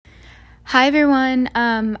Hi everyone,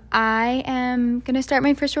 I am going to start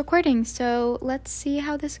my first recording, so let's see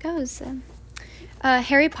how this goes.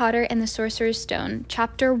 Harry Potter and the Sorcerer's Stone,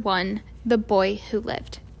 Chapter 1, The Boy Who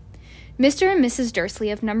Lived. Mr. and Mrs. Dursley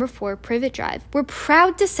of number 4 Privet Drive were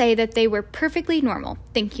proud to say that they were perfectly normal,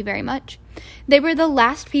 thank you very much. They were the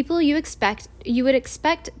last people you would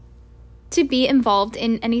expect to be involved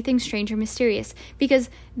in anything strange or mysterious, because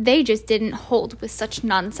they just didn't hold with such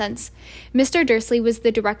nonsense. Mr. Dursley was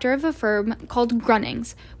the director of a firm called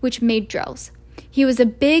Grunnings, which made drills. He was a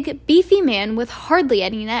big, beefy man with hardly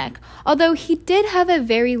any neck, although he did have a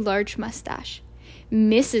very large mustache.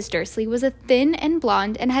 Mrs. Dursley was a thin and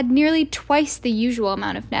blonde and had nearly twice the usual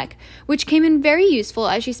amount of neck, which came in very useful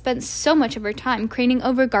as she spent so much of her time craning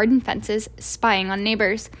over garden fences, spying on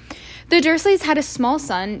neighbors. The Dursleys had a small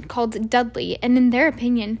son called Dudley, and in their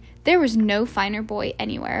opinion, there was no finer boy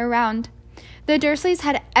anywhere around. The Dursleys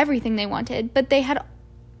had everything they wanted, but they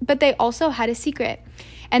also had a secret,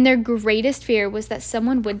 and their greatest fear was that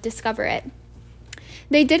someone would discover it.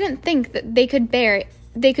 They didn't think that they could bear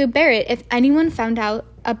it if anyone found out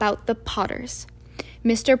about the Potters.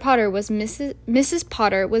 Mrs. Potter was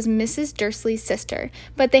Mrs. Dursley's sister,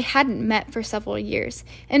 but they hadn't met for several years.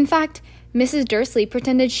 In fact, Mrs. Dursley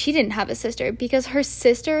pretended she didn't have a sister because her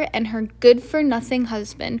sister and her good-for-nothing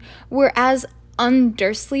husband were as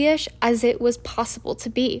un-Dursleyish as it was possible to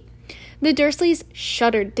be. The Dursleys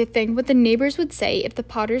shuddered to think what the neighbors would say if the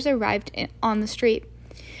Potters arrived on the street.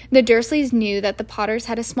 The Dursleys knew that the Potters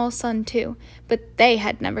had a small son, too, but they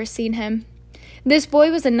had never seen him. This boy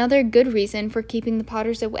was another good reason for keeping the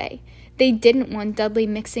Potters away. They didn't want Dudley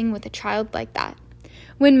mixing with a child like that.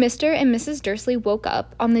 When Mr. and Mrs. Dursley woke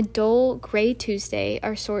up on the dull, gray Tuesday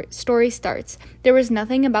our story starts, there was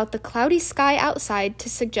nothing about the cloudy sky outside to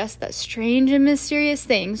suggest that strange and mysterious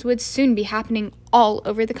things would soon be happening all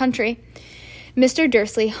over the country. Mr.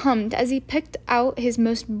 Dursley hummed as he picked out his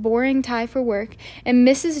most boring tie for work, and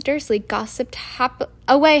Mrs. Dursley gossiped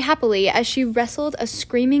away happily as she wrestled a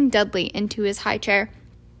screaming Dudley into his high chair.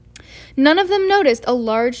 None of them noticed a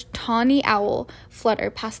large tawny owl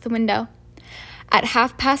flutter past the window. At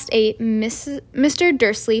 8:30, Mr.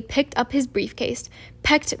 Dursley picked up his briefcase,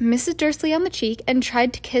 pecked Mrs. Dursley on the cheek, and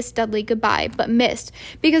tried to kiss Dudley goodbye, but missed,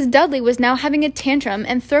 because Dudley was now having a tantrum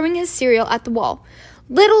and throwing his cereal at the wall.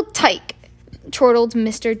 "Little tyke!" chortled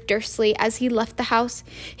Mr. Dursley as he left the house.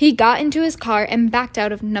 He got into his car and backed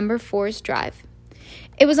out of number 4's drive.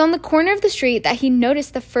 It was on the corner of the street that he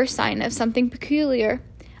noticed the first sign of something peculiar: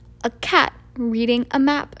 a cat reading a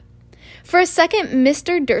map. For a second,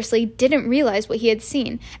 Mr. Dursley didn't realize what he had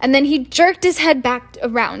seen, and then he jerked his head back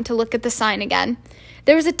around to look at the sign again.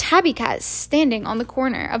 There was a tabby cat standing on the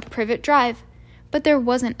corner of Privet Drive, but there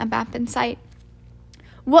wasn't a map in sight.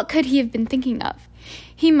 What could he have been thinking of?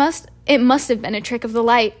 It must have been a trick of the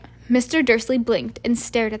light. Mr. Dursley blinked and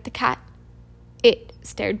stared at the cat. It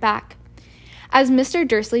stared back. As Mr.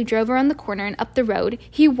 Dursley drove around the corner and up the road,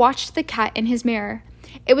 he watched the cat in his mirror.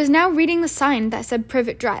 It was now reading the sign that said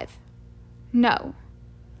Privet Drive. No.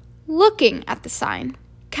 Looking at the sign.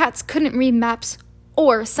 Cats couldn't read maps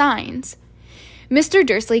or signs. Mr.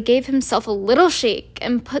 Dursley gave himself a little shake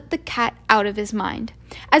and put the cat out of his mind.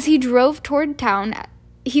 As he drove toward town,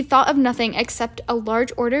 he thought of nothing except a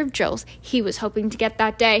large order of drills he was hoping to get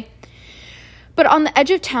that day. But on the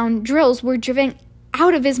edge of town, drills were driven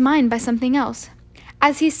out of his mind by something else.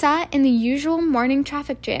 As he sat in the usual morning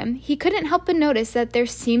traffic jam, he couldn't help but notice that there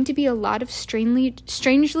seemed to be a lot of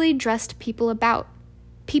strangely dressed people about.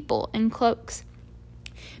 People in cloaks.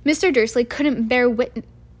 Mr. Dursley couldn't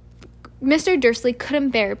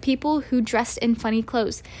bear people who dressed in funny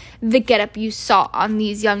clothes, the get-up you saw on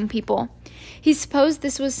these young people. He supposed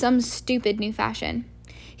this was some stupid new fashion.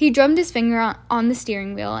 He drummed his finger on the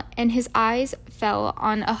steering wheel, and his eyes fell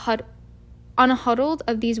on a huddle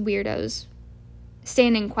of these weirdos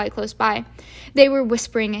standing quite close by. They were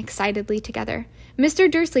whispering excitedly together. Mr.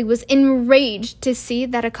 Dursley was enraged to see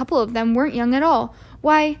that a couple of them weren't young at all.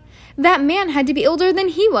 Why, that man had to be older than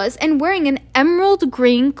he was, and wearing an emerald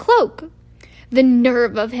green cloak. The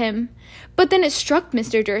nerve of him! But then it struck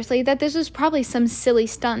Mr. Dursley that this was probably some silly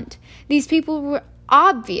stunt. These people were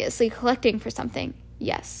obviously collecting for something.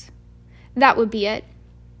 Yes, that would be it.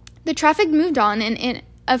 The traffic moved on, and in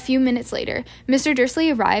a few minutes later, Mr. Dursley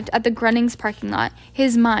arrived at the Grunnings parking lot,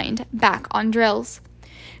 his mind back on drills.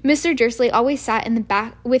 Mr. Dursley always sat in the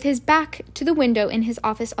back with his back to the window in his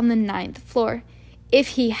office on the 9th floor. If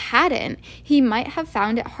he hadn't, he might have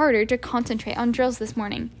found it harder to concentrate on drills this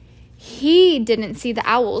morning. He didn't see the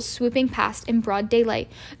owls swooping past in broad daylight,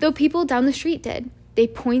 though people down the street did. They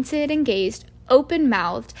pointed and gazed,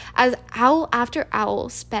 open-mouthed, as owl after owl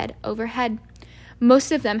sped overhead.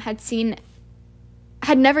 Most of them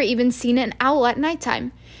had never even seen an owl at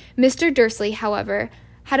nighttime. Mr. Dursley, however,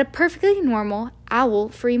 had a perfectly normal,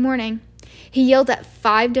 owl-free morning. He yelled at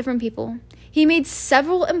 5 different people. He made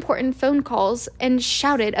several important phone calls and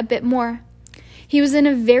shouted a bit more. He was in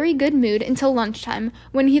a very good mood until lunchtime,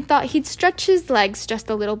 when he thought he'd stretch his legs just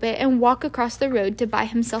a little bit and walk across the road to buy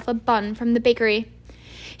himself a bun from the bakery.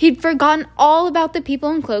 He'd forgotten all about the people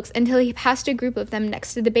in cloaks until he passed a group of them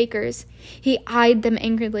next to the baker's. He eyed them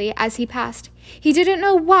angrily as he passed. He didn't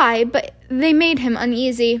know why, but they made him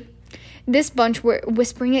uneasy. This bunch were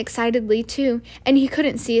whispering excitedly, too, and he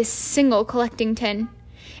couldn't see a single collecting tin.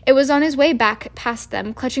 It was on his way back past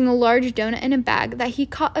them, clutching a large donut in a bag, that he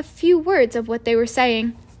caught a few words of what they were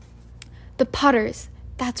saying. "The Potters.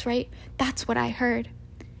 That's right. That's what I heard."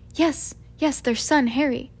 Yes, their son,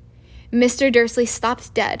 Harry." Mr. Dursley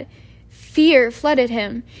stopped dead. Fear flooded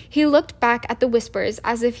him. He looked back at the whispers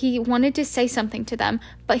as if he wanted to say something to them,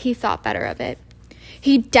 but he thought better of it.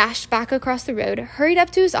 He dashed back across the road, hurried up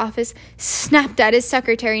to his office, snapped at his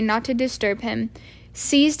secretary not to disturb him,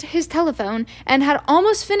 seized his telephone, and had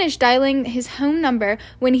almost finished dialing his home number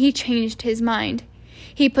when he changed his mind.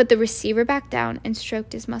 He put the receiver back down and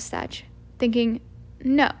stroked his mustache, thinking,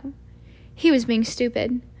 no, he was being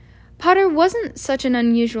stupid. Potter wasn't such an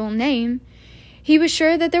unusual name. He was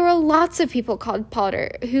sure that there were lots of people called Potter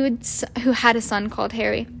who had a son called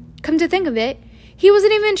Harry. Come to think of it, he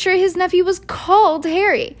wasn't even sure his nephew was called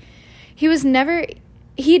Harry. He'd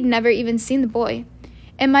never even seen the boy.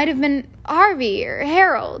 It might have been Harvey or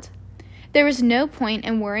Harold. There was no point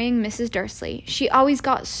in worrying Mrs. Dursley. She always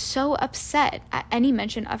got so upset at any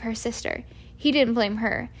mention of her sister. He didn't blame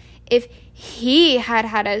her if he had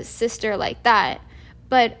had a sister like that,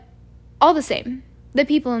 but all the same, the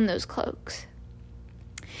people in those cloaks.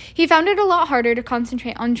 He found it a lot harder to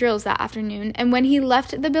concentrate on drills that afternoon, and when he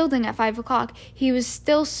left the building at 5 o'clock, he was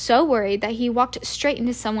still so worried that he walked straight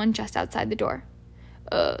into someone just outside the door.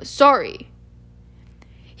 Sorry,"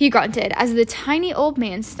 he grunted as the tiny old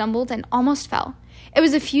man stumbled and almost fell. It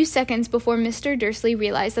was a few seconds before Mr. Dursley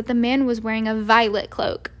realized that the man was wearing a violet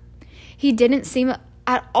cloak. He didn't seem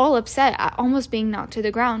at all upset at almost being knocked to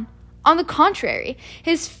the ground. On the contrary,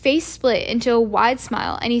 his face split into a wide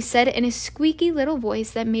smile, and he said in a squeaky little voice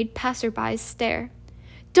that made passersby stare,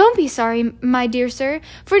 "Don't be sorry, my dear sir,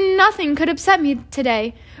 for nothing could upset me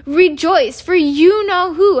today. Rejoice, for you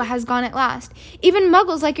know who has gone at last. Even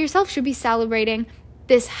muggles like yourself should be celebrating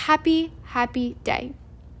this happy, happy day."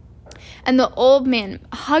 And the old man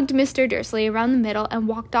hugged Mr. Dursley around the middle and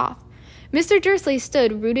walked off. Mr. Dursley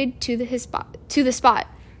stood rooted to the spot.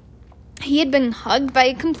 He had been hugged by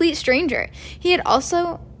a complete stranger. He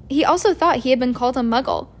also thought he had been called a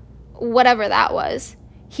muggle, whatever that was.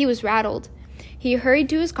 He was rattled. He hurried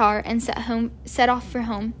to his car and set off for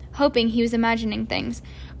home, hoping he was imagining things,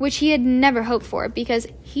 which he had never hoped for because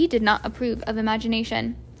he did not approve of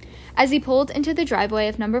imagination. As he pulled into the driveway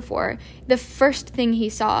of number 4, the first thing he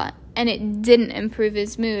saw, and it didn't improve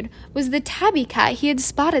his mood, was the tabby cat he had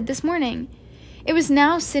spotted this morning. It was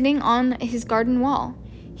now sitting on his garden wall.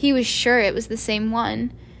 He was sure it was the same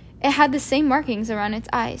one. It had the same markings around its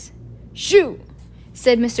eyes. "Shoo!"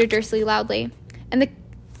 said Mr. Dursley loudly, and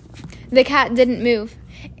the cat didn't move.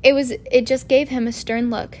 It just gave him a stern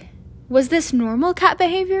look. Was this normal cat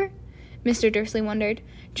behavior? Mr. Dursley wondered.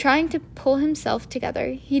 Trying to pull himself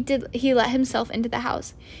together, he let himself into the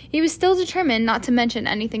house. He was still determined not to mention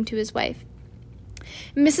anything to his wife.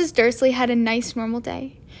 Mrs. Dursley had a nice, normal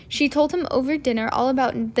day. She told him over dinner all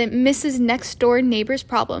about the Mrs. next-door neighbor's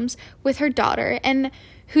problems with her daughter and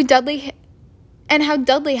how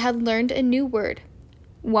Dudley had learned a new word,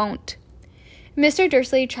 won't. Mr.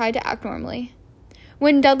 Dursley tried to act normally.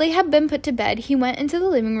 When Dudley had been put to bed, he went into the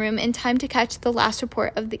living room in time to catch the last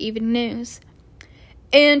report of the evening news.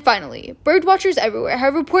 "And finally, birdwatchers everywhere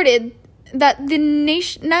have reported that the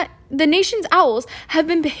nation's owls have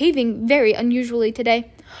been behaving very unusually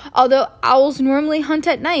today. Although owls normally hunt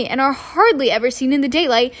at night and are hardly ever seen in the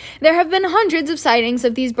daylight, there have been hundreds of sightings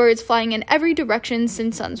of these birds flying in every direction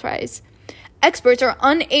since sunrise. Experts are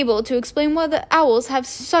unable to explain why the owls have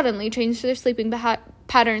suddenly changed their sleeping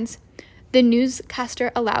patterns." The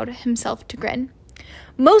newscaster allowed himself to grin.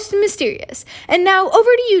 "Most mysterious. And now over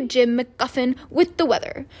to you, Jim McGuffin, with the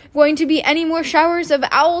weather. Going to be any more showers of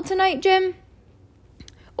owl tonight, Jim?"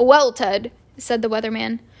 "Well, Ted," said the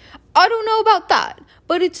weatherman, "I don't know about that,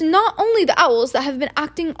 but it's not only the owls that have been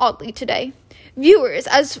acting oddly today. Viewers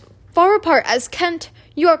as far apart as Kent,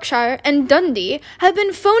 Yorkshire, and Dundee have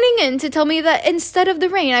been phoning in to tell me that instead of the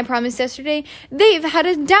rain I promised yesterday, they've had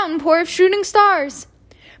a downpour of shooting stars.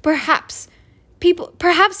 Perhaps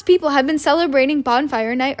people have been celebrating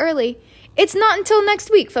bonfire night early. It's not until next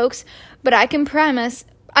week, folks, but I can promise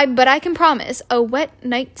a wet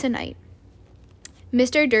night tonight.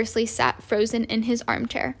 Mr. Dursley sat frozen in his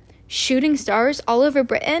armchair. Shooting stars all over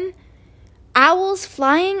Britain? Owls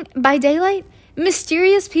flying by daylight?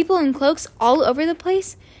 Mysterious people in cloaks all over the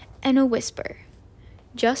place? And a whisper.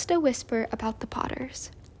 Just a whisper about the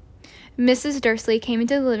Potters. Mrs. Dursley came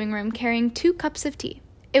into the living room carrying 2 cups of tea.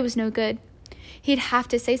 It was no good. He'd have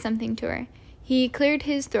to say something to her. He cleared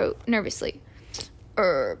his throat nervously.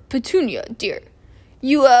 Petunia, dear,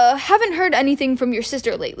 you haven't heard anything from your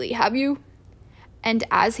sister lately, have you? And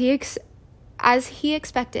as he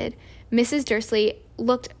expected, Mrs. Dursley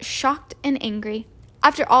looked shocked and angry.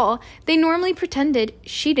 After all, they normally pretended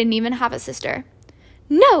she didn't even have a sister.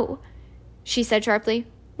 No, she said sharply.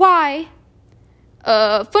 Why?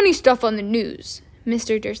 Funny stuff on the news,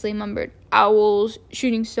 Mr. Dursley mumbled. Owls,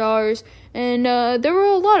 shooting stars, and there were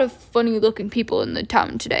a lot of funny-looking people in the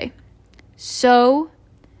town today. So?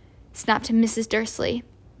 Snapped Mrs. Dursley.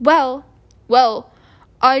 Well,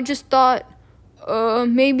 I just thought,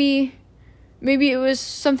 maybe it was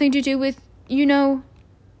something to do with,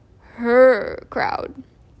 her crowd.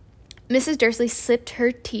 Mrs. Dursley sipped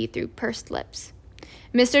her tea through pursed lips.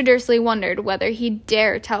 Mr. Dursley wondered whether he'd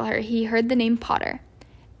dare tell her he heard the name Potter.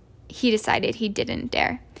 He decided he didn't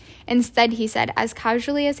dare. Instead, he said, as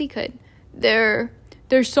casually as he could, Their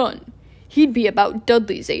son. He'd be about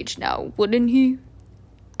Dudley's age now, wouldn't he?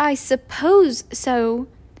 I suppose so,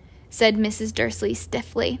 said Mrs. Dursley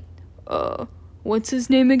stiffly. What's his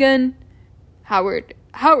name again? Howard,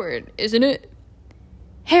 isn't it?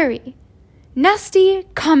 Harry. Nasty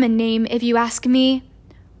common name, if you ask me.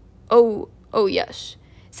 Oh, yes,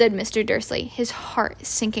 said Mr. Dursley, his heart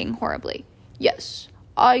sinking horribly. Yes,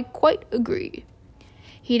 I quite agree.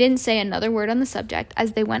 He didn't say another word on the subject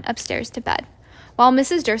as they went upstairs to bed. While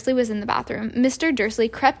Mrs. Dursley was in the bathroom, Mr. Dursley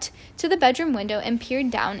crept to the bedroom window and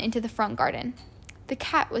peered down into the front garden. The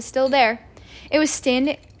cat was still there. It was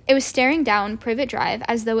staring down Privet Drive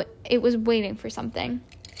as though it was waiting for something.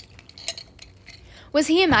 Was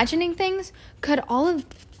he imagining things? Could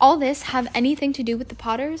all this have anything to do with the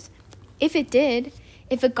Potters? If it did,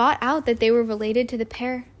 if it got out that they were related to the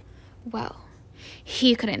pair, well,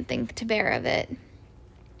 he couldn't think to bear of it.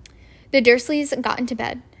 The Dursleys got into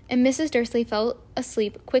bed, and Mrs. Dursley fell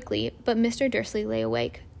asleep quickly, but Mr. Dursley lay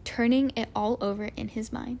awake, turning it all over in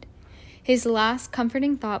his mind. His last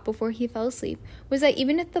comforting thought before he fell asleep was that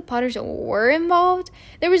even if the Potters were involved,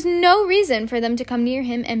 there was no reason for them to come near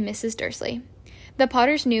him and Mrs. Dursley. The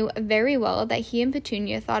Potters knew very well that he and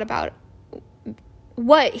Petunia thought about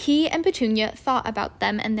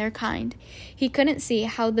them and their kind. He couldn't see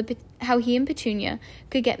how he and Petunia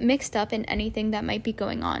could get mixed up in anything that might be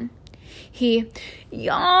going on. He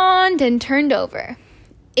yawned and turned over.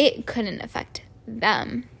 It couldn't affect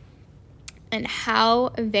them. And how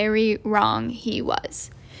very wrong he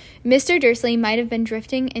was. Mr. Dursley might have been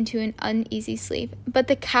drifting into an uneasy sleep, but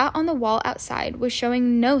the cat on the wall outside was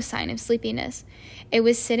showing no sign of sleepiness. It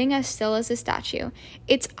was sitting as still as a statue,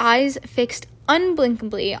 its eyes fixed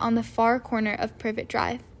unblinkably on the far corner of Privet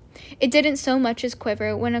Drive. It didn't so much as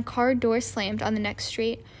quiver when a car door slammed on the next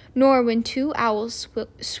street, nor when 2 owls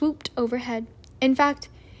swooped overhead. In fact,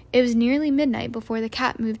 it was nearly midnight before the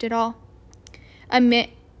cat moved at all. A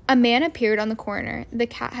man appeared on the corner the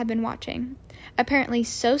cat had been watching. Apparently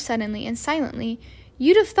so suddenly and silently,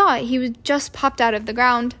 you'd have thought he was just popped out of the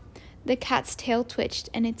ground. The cat's tail twitched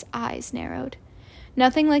and its eyes narrowed.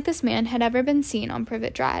 Nothing like this man had ever been seen on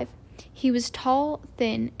Privet Drive. He was tall,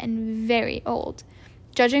 thin, and very old,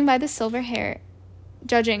 judging by the silver hair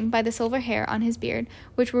on his beard,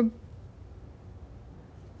 which were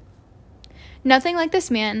Nothing like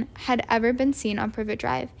this man had ever been seen on Privet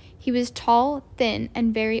Drive. He was tall, thin,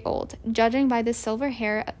 and very old, judging by the silver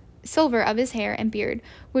of his hair and beard,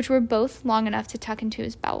 which were both long enough to tuck into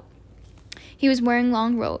his belt. He was wearing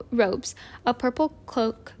long robes, a purple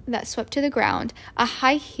cloak that swept to the ground,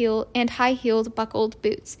 high-heeled buckled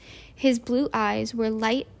boots. His blue eyes were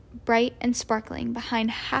light, bright, and sparkling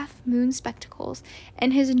behind half-moon spectacles,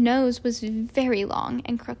 and his nose was very long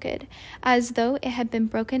and crooked, as though it had been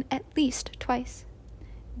broken at least twice.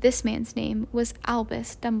 This man's name was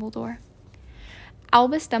Albus Dumbledore.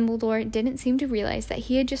 Albus Dumbledore didn't seem to realize that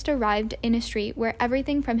he had just arrived in a street where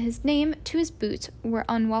everything from his name to his boots were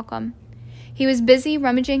unwelcome. He was busy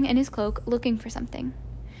rummaging in his cloak looking for something.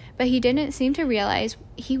 But he didn't seem to realize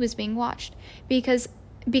he was being watched, because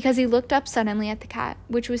he looked up suddenly at the cat,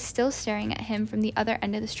 which was still staring at him from the other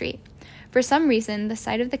end of the street. For some reason, the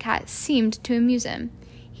sight of the cat seemed to amuse him.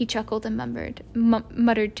 He chuckled and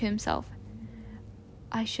muttered to himself,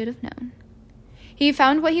 "I should have known." He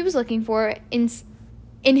found what he was looking for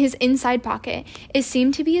in his inside pocket. It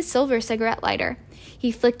seemed to be a silver cigarette lighter.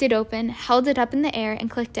 He flicked it open, held it up in the air, and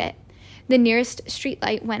clicked it. The nearest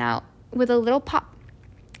streetlight went out with a little pop.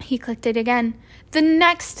 He clicked it again. The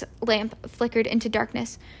next lamp flickered into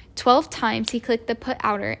darkness. 12 times he clicked the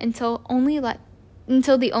put-outer until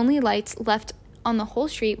the only lights left on the whole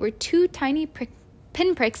street were two tiny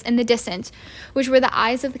pinpricks in the distance, which were the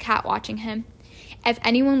eyes of the cat watching him. If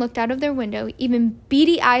anyone looked out of their window, even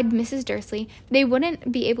beady-eyed Mrs. Dursley, they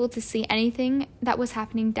wouldn't be able to see anything that was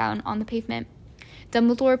happening down on the pavement.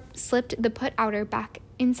 Dumbledore slipped the put-outer back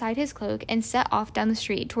inside his cloak and set off down the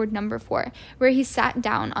street toward number 4, where he sat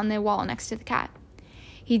down on the wall next to the cat.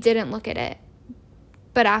 He didn't look at it,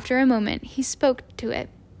 but after a moment he spoke to it.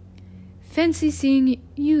 "Fancy seeing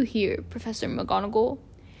you here, Professor McGonagall."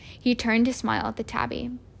 He turned to smile at the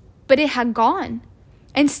tabby, but it had gone.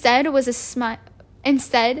 Instead,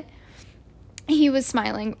 he was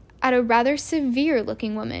smiling at a rather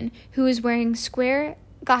severe-looking woman who was wearing square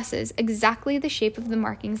glasses exactly the shape of the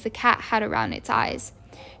markings the cat had around its eyes.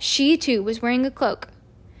 She, too, was wearing a cloak,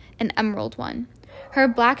 an emerald one. Her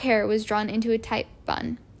black hair was drawn into a tight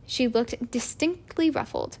bun. She looked distinctly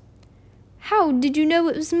ruffled. "How did you know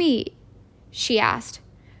it was me?" she asked.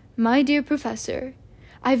 "My dear Professor,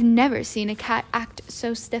 I've never seen a cat act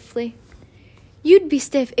so stiffly." "You'd be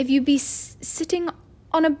stiff if you'd be sitting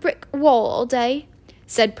on a brick wall all day,"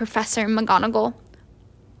 said Professor McGonagall.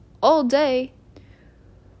 All day,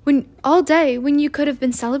 when you could have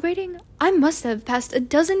been celebrating? I must have passed a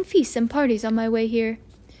dozen feasts and parties on my way here."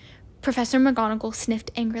 Professor McGonagall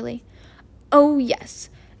sniffed angrily. "Oh, yes,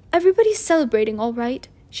 everybody's celebrating all right,"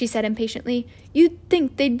 she said impatiently. "You'd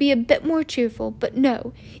think they'd be a bit more cheerful, but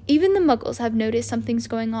no, even the Muggles have noticed something's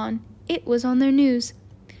going on. It was on their news."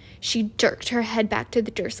 She jerked her head back to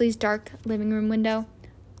the Dursleys' dark living room window.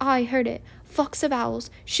 "I heard it. Flocks of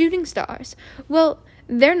owls, shooting stars. Well,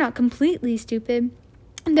 they're not completely stupid.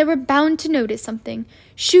 They were bound to notice something.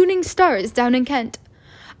 Shooting stars down in Kent.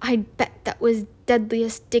 I'd bet that was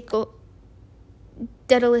Daedalus Diggle.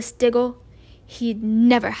 He'd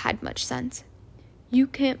never had much sense." "You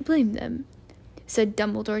can't blame them," said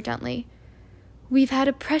Dumbledore gently. We've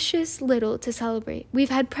had precious little to celebrate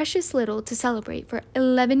for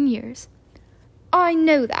 11 years. "I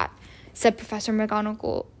know that," said Professor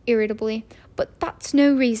McGonagall irritably, "but that's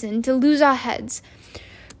no reason to lose our heads.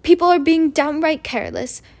 People are being downright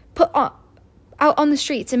careless, out on the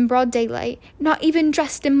streets in broad daylight, not even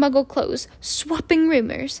dressed in Muggle clothes, swapping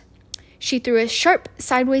rumors." She threw a sharp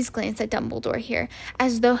sideways glance at Dumbledore here,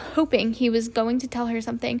 as though hoping he was going to tell her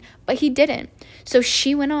something, but he didn't, so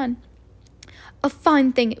she went on. "A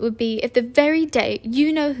fine thing it would be if the very day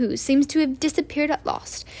you-know-who seems to have disappeared at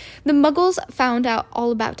last, the Muggles found out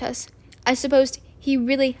all about us. I suppose he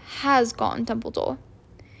really has gone, Dumbledore."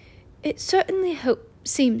 "It certainly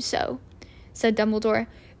seems so," said Dumbledore.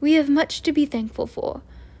 "We have much to be thankful for.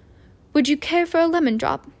 Would you care for a lemon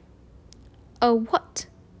drop?" "A what?"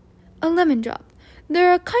 "A lemon drop.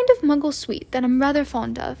 They're a kind of Muggle sweet that I'm rather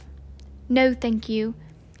fond of." "No, thank you,"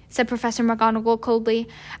 said Professor McGonagall coldly,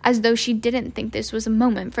 as though she didn't think this was a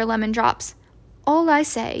moment for lemon drops. "All I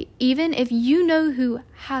say, even if you-know-who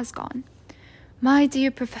has gone." "My dear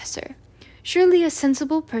Professor, surely a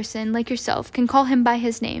sensible person like yourself can call him by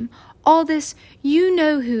his name. All this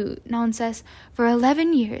you-know-who nonsense. For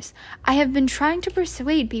 11 years, I have been trying to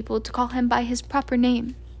persuade people to call him by his proper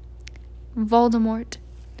name." "Voldemort."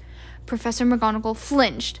 Professor McGonagall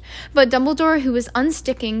flinched, but Dumbledore, who was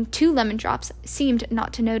unsticking 2 lemon drops, seemed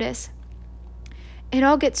not to notice. It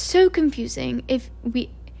all gets so confusing if we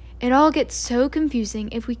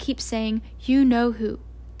keep saying you-know-who.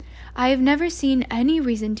 I have never seen any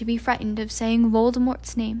reason to be frightened of saying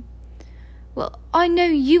Voldemort's name." "Well, I know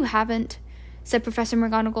you haven't," said Professor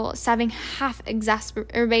McGonagall, sounding half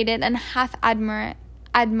exasperated and half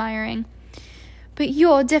admiring. "But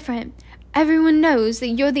you're different. Everyone knows that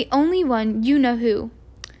you're the only one you-know-who."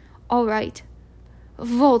 "All right.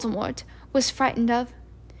 Voldemort was frightened of."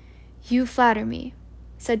 "You flatter me,"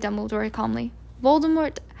 said Dumbledore calmly.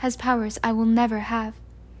 "Voldemort has powers I will never have."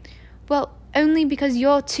 "Well, only because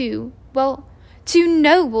you're too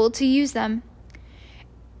noble to use them."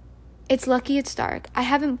 "It's lucky it's dark. I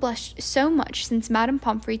haven't blushed so much since Madame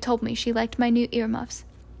Pomfrey told me she liked my new earmuffs."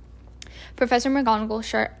 Professor McGonagall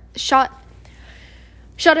shot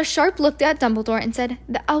a sharp look at Dumbledore and said,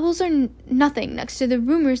 "The owls are nothing next to the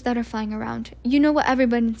rumors that are flying around. You know what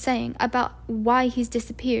everyone's saying about why he's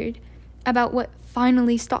disappeared, about what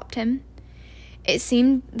finally stopped him. It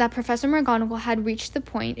seemed that Professor McGonagall had reached the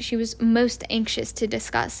point she was most anxious to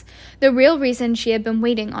discuss, the real reason she had been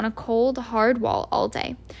waiting on a cold, hard wall all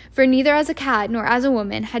day. For neither as a cat nor as a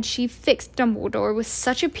woman had she fixed Dumbledore with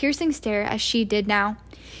such a piercing stare as she did now.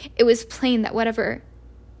 It was plain that whatever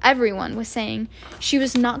everyone was saying, she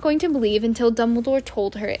was not going to believe until Dumbledore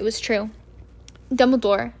told her it was true.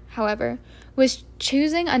 Dumbledore, however, was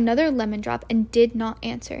choosing another lemon drop and did not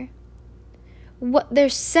answer. "What they're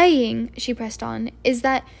saying," she pressed on, is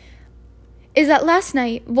that last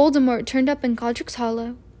night Voldemort turned up in Godric's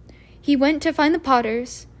Hollow. He went to find the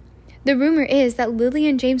Potters. The rumor is that Lily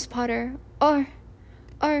and James Potter are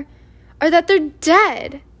that they're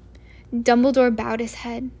dead." Dumbledore bowed his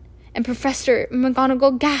head, and Professor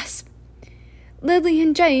McGonagall gasped. "Lily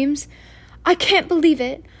and James? I can't believe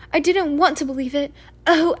it. I didn't want to believe it.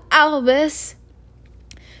 Oh, Albus!"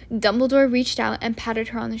 Dumbledore reached out and patted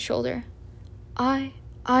her on the shoulder.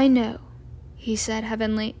 I know," he said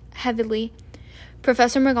heavily.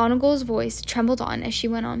 Professor McGonagall's voice trembled on as she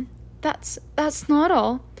went on. That's not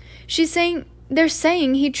all. They're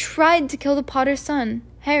saying he tried to kill the Potter's son,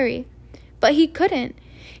 Harry. But he couldn't.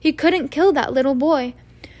 He couldn't kill that little boy.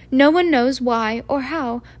 No one knows why or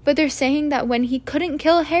how, but they're saying that when he couldn't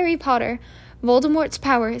kill Harry Potter, Voldemort's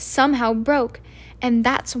power somehow broke, and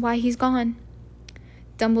that's why he's gone.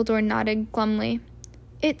 Dumbledore nodded glumly.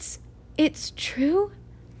 It's true?"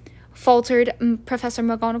 faltered Professor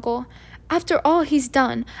McGonagall. "After all he's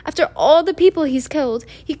done, after all the people he's killed,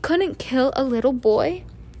 he couldn't kill a little boy?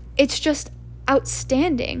 It's just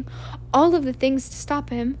outstanding, all of the things to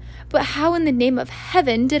stop him. But how in the name of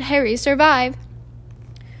heaven did Harry survive?"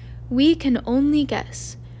 "We can only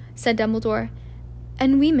guess," said Dumbledore,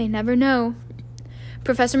 "and we may never know."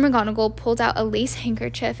 Professor McGonagall pulled out a lace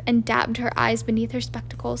handkerchief and dabbed her eyes beneath her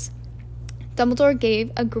spectacles. Dumbledore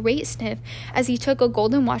gave a great sniff as he took a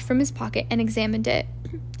golden watch from his pocket and examined it.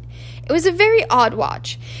 It was a very odd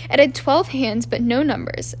watch. It had 12 hands but no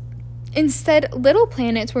numbers. Instead, little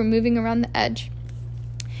planets were moving around the edge.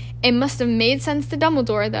 It must have made sense to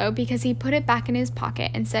Dumbledore, though, because he put it back in his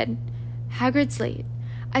pocket and said, "Hagrid's late.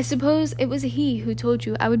 I suppose it was he who told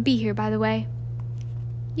you I would be here, by the way."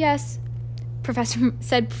 "Yes,"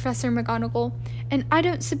 said Professor McGonagall, "and I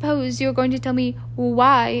don't suppose you're going to tell me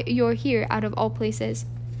why you're here out of all places."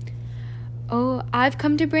 "Oh, I've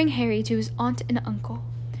come to bring Harry to his aunt and uncle.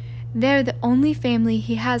 They're the only family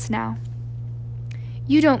he has now."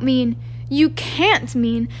 You can't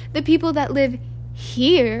mean the people that live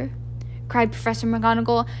here," cried Professor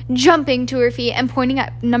McGonagall, jumping to her feet and pointing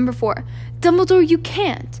at number 4. "Dumbledore, you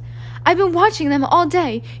can't. I've been watching them all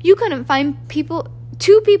day. You couldn't find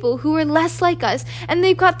two people who were less like us, and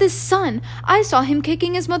they've got this son. I saw him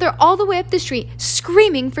kicking his mother all the way up the street,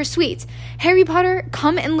 screaming for sweets. Harry Potter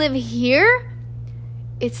come and live here?"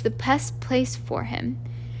 "It's the best place for him,"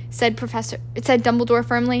 said Dumbledore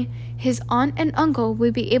firmly. "His aunt and uncle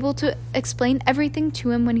will be able to explain everything to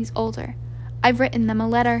him when he's older. I've written them a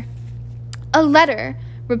letter." "A letter?"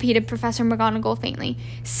 repeated Professor McGonagall faintly,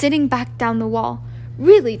 sitting back down the wall.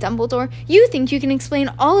 "Really, Dumbledore, you think you can explain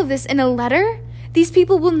all of this in a letter? These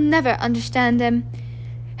people will never understand him.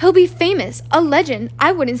 He'll be famous, a legend.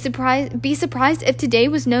 I wouldn't be surprised if today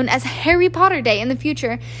was known as Harry Potter Day in the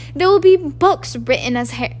future. There will be books written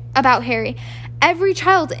about Harry. Every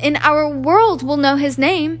child in our world will know his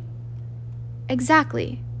name."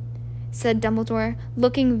 "Exactly," said Dumbledore,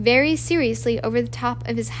 looking very seriously over the top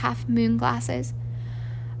of his half-moon glasses.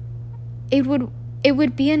 It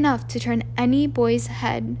would be enough to turn any boy's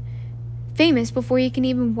head. Famous before he can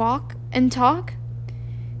even walk and talk.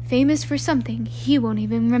 Famous for something he won't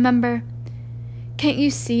even remember. Can't you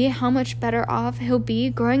see how much better off he'll be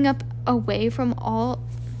growing up away from all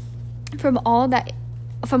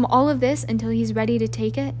of this until he's ready to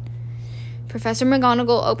take it?" Professor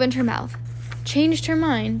McGonagall opened her mouth, changed her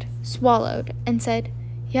mind, swallowed, and said,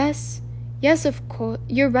 Yes, of course,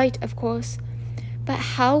 you're right, of course. But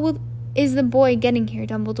how is the boy getting here,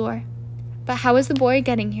 Dumbledore?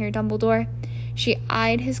 She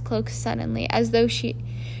eyed his cloak suddenly, as though she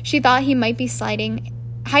thought he might be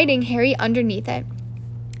hiding Harry underneath it.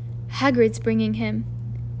 "Hagrid's bringing him."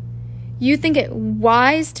 "You think it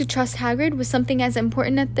wise to trust Hagrid with something as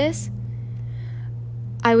important as this?"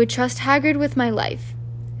 "I would trust Hagrid with my life,"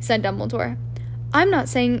 said Dumbledore. "I'm not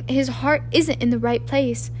saying his heart isn't in the right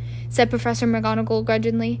place," said Professor McGonagall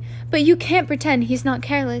grudgingly, "but you can't pretend he's not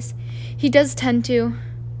careless. He does tend to—"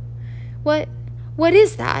 What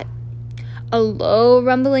is that?" A low,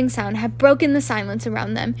 rumbling sound had broken the silence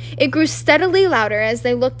around them. It grew steadily louder as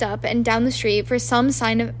they looked up and down the street for some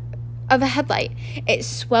sign of a headlight. It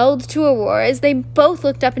swelled to a roar as they both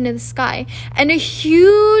looked up into the sky, and a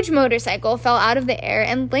huge motorcycle fell out of the air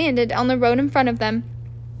and landed on the road in front of them.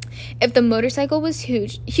 If the motorcycle was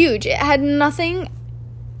huge, it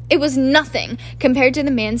was nothing compared to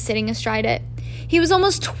the man sitting astride it. He was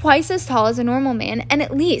almost twice as tall as a normal man and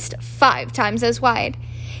at least 5 times as wide.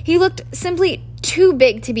 He looked simply too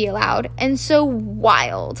big to be allowed, and so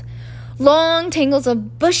wild. Long tangles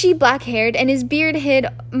of bushy black hair and his beard hid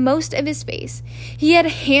most of his face. He had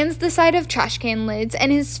hands the size of trash can lids,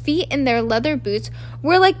 and his feet in their leather boots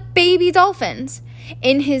were like baby dolphins.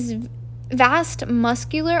 In his vast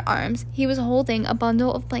muscular arms, he was holding a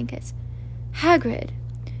bundle of blankets. "Hagrid,"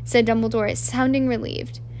 said Dumbledore, sounding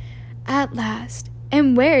relieved. "At last.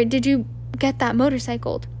 And where did you get that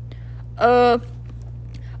motorcycle?" I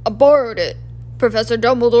borrowed it, Professor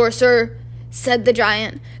Dumbledore, sir," said the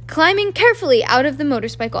giant, climbing carefully out of the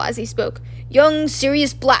motorcycle as he spoke. "Young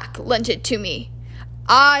Sirius Black lent it to me.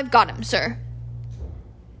 I've got him, sir."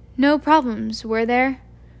 "No problems, were there?"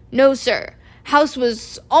 "No, sir. House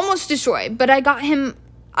was almost destroyed, but I got him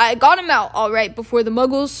out all right before the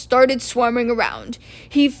Muggles started swarming around.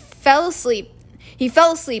 He fell asleep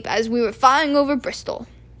as we were flying over Bristol."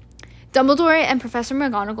 Dumbledore and Professor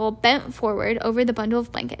McGonagall bent forward over the bundle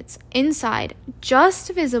of blankets. Inside,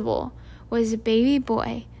 just visible, was a baby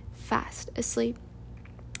boy fast asleep.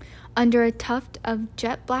 Under a tuft of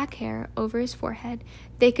jet black hair over his forehead,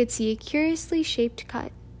 they could see a curiously shaped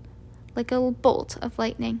cut, like a bolt of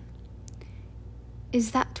lightning.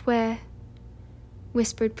 "Is that where?"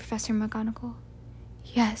 whispered Professor McGonagall.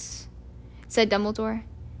 "Yes," said Dumbledore.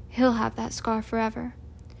 "He'll have that scar forever."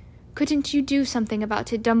 "Couldn't you do something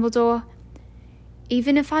about it, Dumbledore?"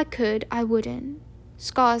 "Even if I could, I wouldn't.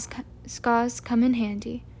 Scars come in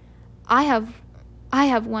handy. I have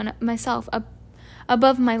one myself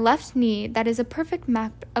above my left knee that is a perfect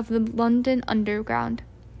map of the London Underground.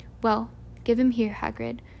 Well, give him here,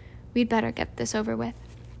 Hagrid. We'd better get this over with."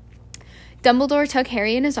 Dumbledore took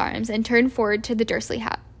Harry in his arms and turned forward to the Dursley's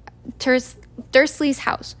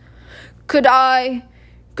house. Could I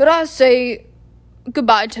say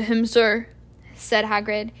goodbye to him, sir?" said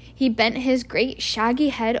Hagrid. He bent his great shaggy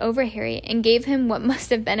head over Harry and gave him what must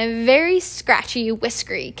have been a very scratchy,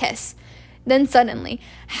 whiskery kiss. Then suddenly,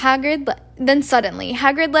 Hagrid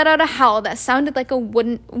let out a howl that sounded like a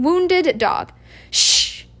wounded dog.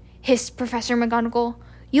 "Shh!" hissed Professor McGonagall.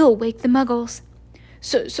 "You'll wake the Muggles."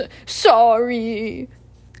 Sorry,"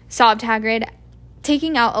 sobbed Hagrid,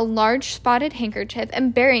 taking out a large spotted handkerchief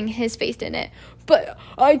and burying his face in it. "But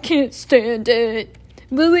I can't stand it.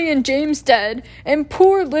 Lily and James dead, and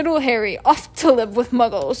poor little Harry off to live with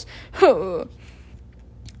Muggles.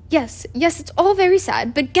 Yes, it's all very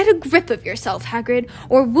sad, but get a grip of yourself, Hagrid,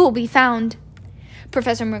 or we'll be found,"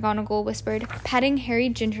 Professor McGonagall whispered, patting Harry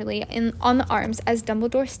gingerly on the arms as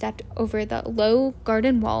Dumbledore stepped over the low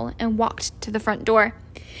garden wall and walked to the front door.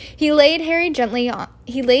 He laid Harry gently on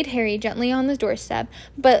the doorstep,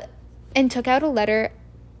 and took out a letter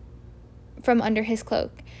from under his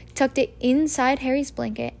cloak, tucked it inside Harry's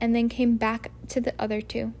blanket, and then came back to the other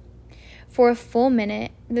two. For a full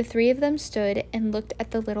minute, the three of them stood and looked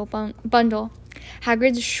at the little bundle.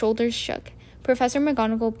 Hagrid's shoulders shook. Professor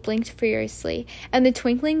McGonagall blinked furiously, and the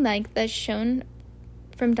twinkling light that shone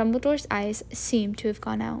from Dumbledore's eyes seemed to have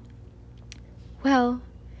gone out. "Well,"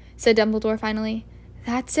 said Dumbledore finally,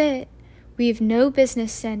 "that's it. We've no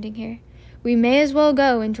business standing here. We may as well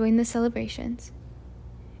go and join the celebrations."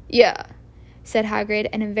 "Yeah," said Hagrid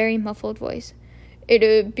in a very muffled voice.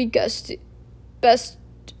 I'd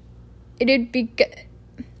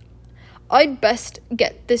best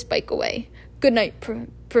get this bike away. Good night,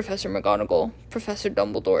 Professor McGonagall. Professor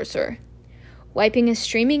Dumbledore, sir." Wiping his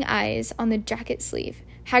streaming eyes on the jacket sleeve,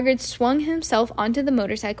 Hagrid swung himself onto the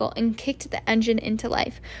motorcycle and kicked the engine into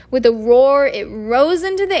life. With a roar, it rose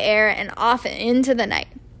into the air and off into the night.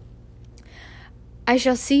 "I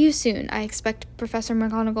shall see you soon, I expect, Professor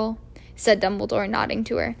McGonagall," said Dumbledore, nodding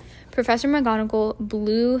to her. Professor McGonagall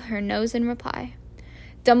blew her nose in reply.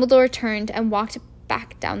 Dumbledore turned and walked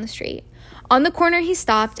back down the street. On the corner he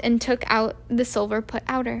stopped and took out the silver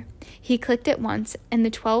put-outer. He clicked it once, and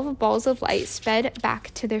the 12 balls of light sped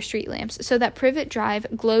back to their street lamps so that Privet Drive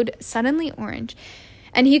glowed suddenly orange,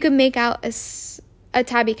 and he could make out a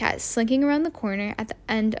tabby cat slinking around the corner at the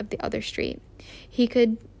end of the other street. He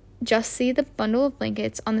could just see the bundle of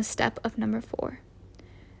blankets on the step of number 4.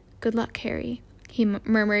 "Good luck, Harry," he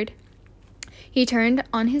murmured. He turned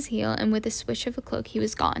on his heel, and with a swish of a cloak, he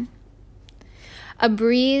was gone. A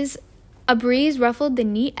breeze ruffled the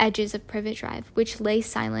neat edges of Privet Drive, which lay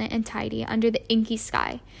silent and tidy under the inky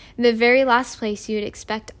sky, the very last place you would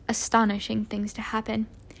expect astonishing things to happen.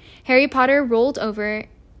 Harry Potter rolled over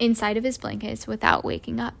inside of his blankets without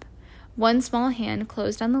waking up. One small hand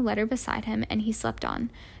closed on the letter beside him, and he slept on,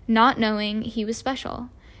 not knowing he was special,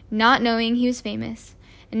 not knowing he was famous,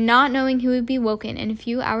 and not knowing he would be woken in a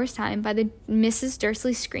few hours' time by the Mrs.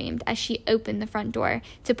 Dursley screamed as she opened the front door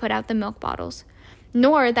to put out the milk bottles,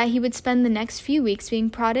 nor that he would spend the next few weeks being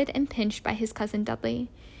prodded and pinched by his cousin Dudley.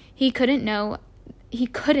 He couldn't know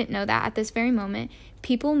that at this very moment,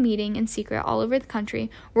 people meeting in secret all over the country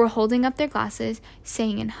were holding up their glasses,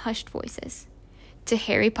 saying in hushed voices, "To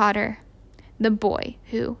Harry Potter, the boy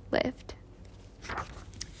who lived."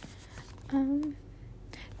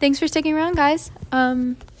 Thanks for sticking around, guys.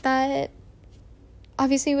 That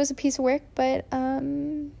obviously was a piece of work, but I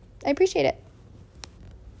appreciate it.